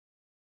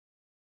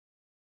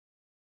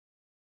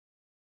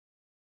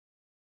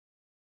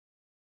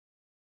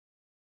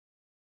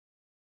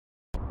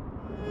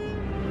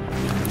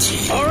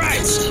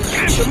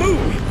to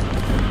move!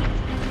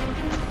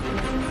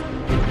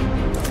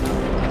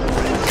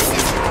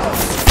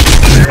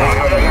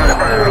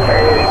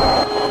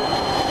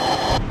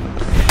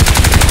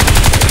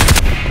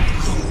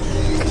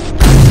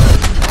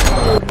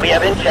 We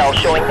have intel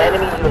showing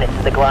enemy units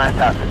in the glass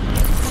houses.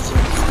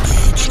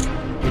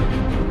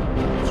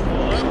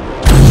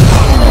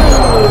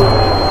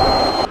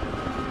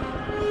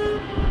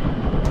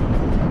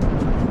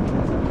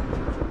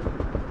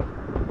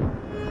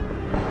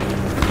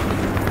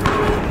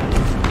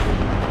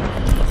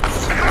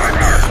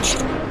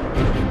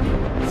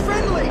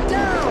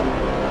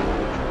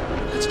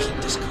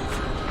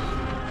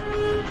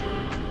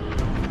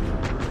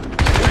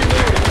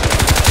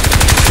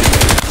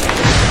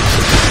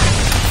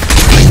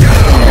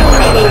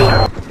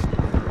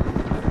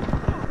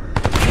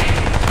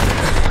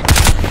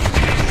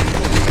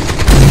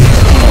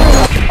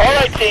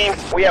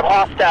 We have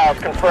hostiles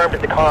confirmed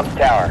at the comms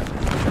tower.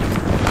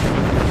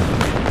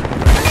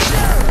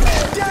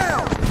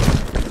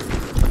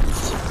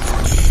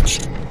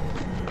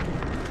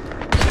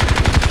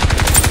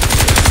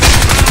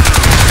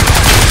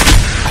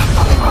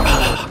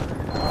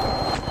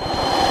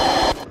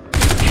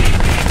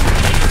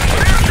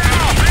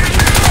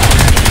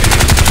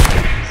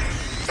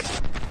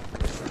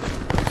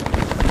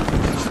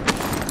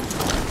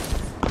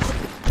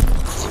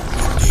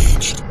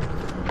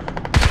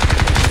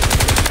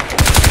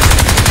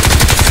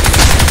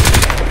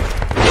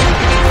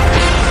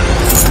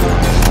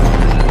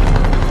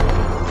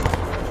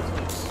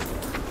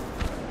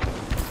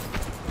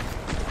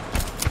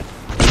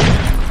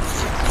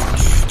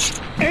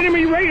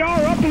 Enemy radar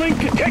uplink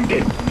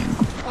detected!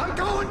 I'm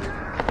going!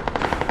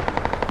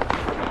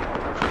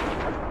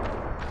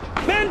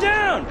 Man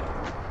down!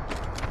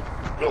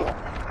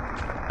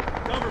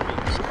 Cover me!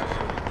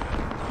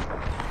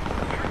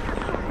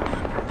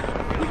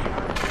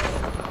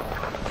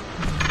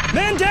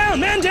 Man down!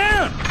 Man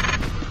down!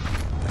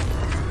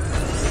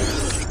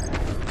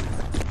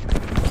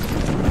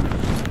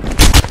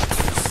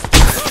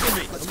 Cover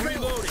me! I'm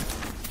reloading!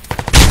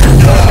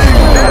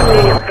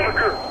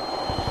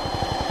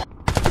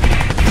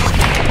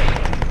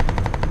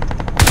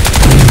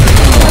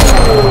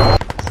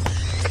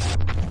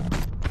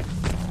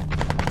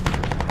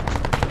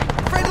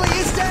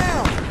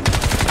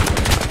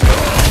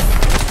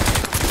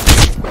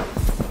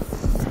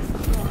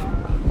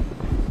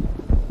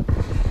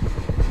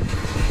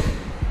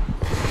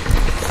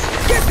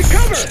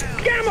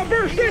 Gamma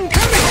burst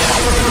incoming!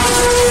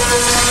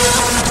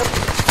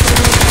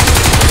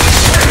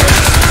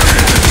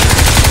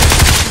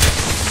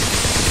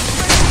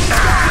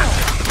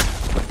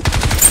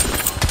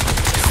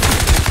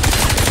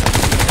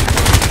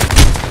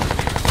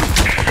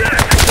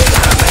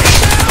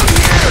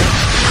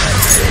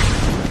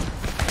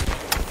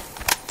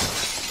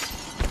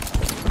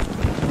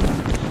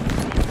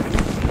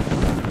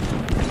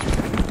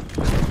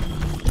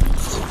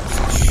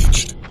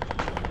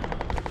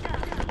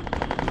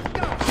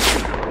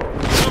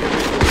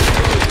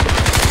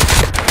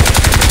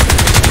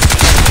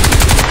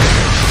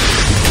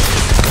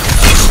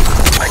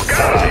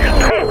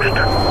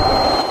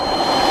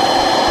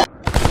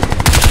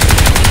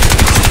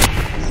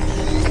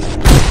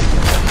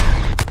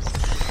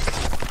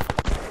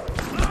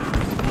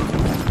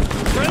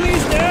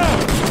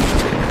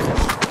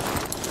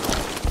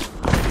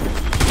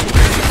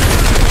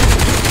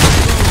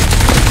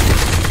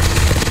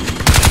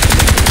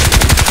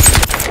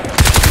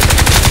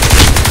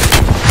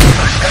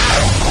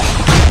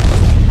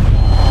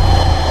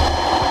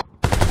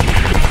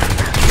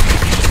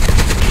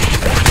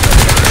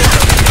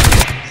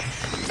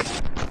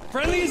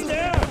 Friendly's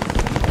down!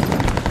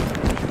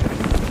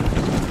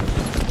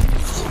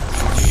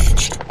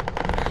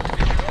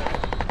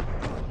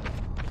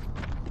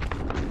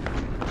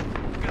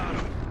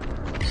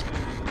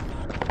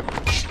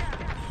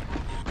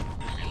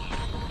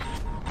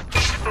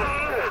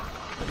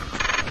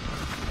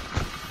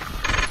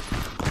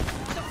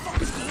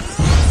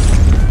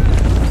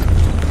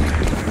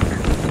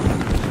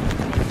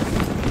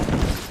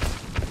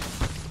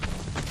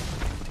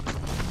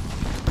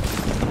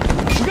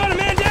 We got a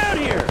man down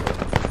here!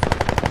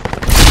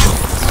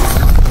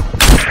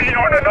 You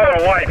want another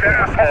life,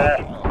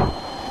 asshole!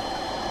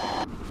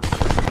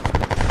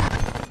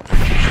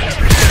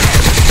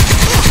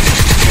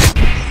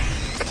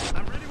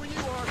 I'm ready when you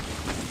are.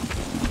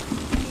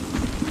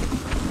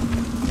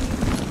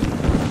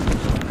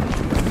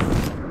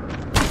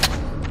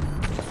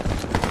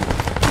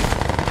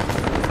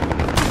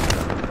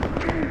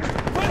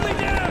 Friendly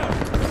down!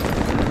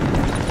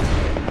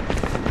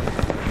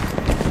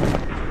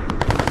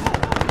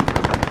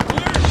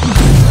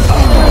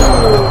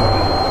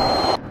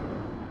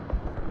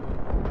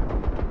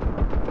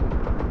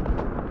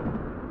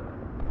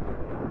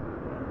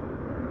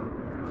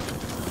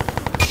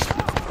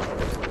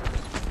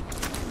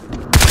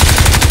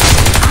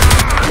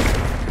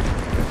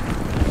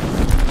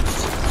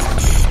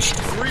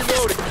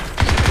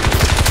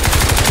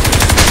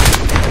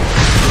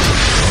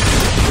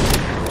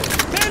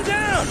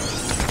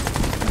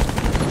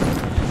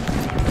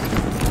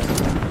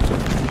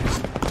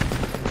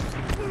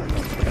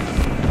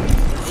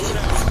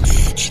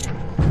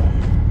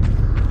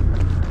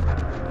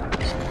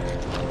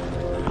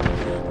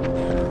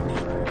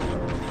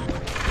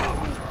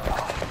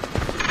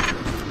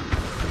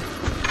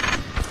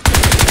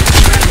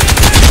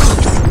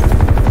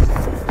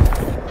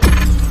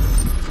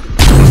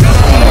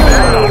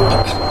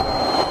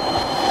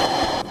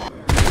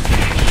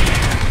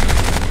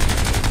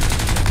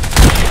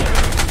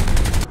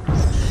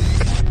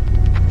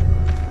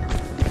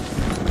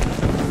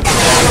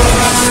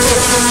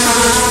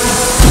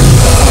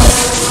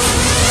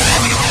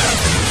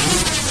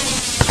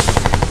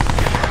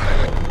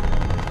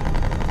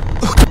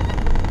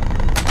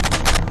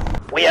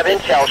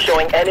 intel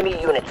showing enemy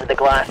units at the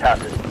glass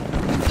houses.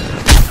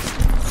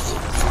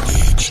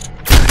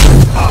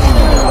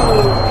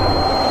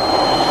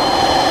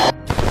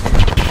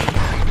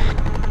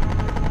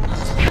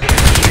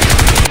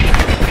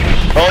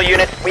 All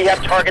units, we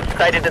have targets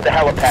sighted at the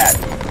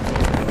helipad.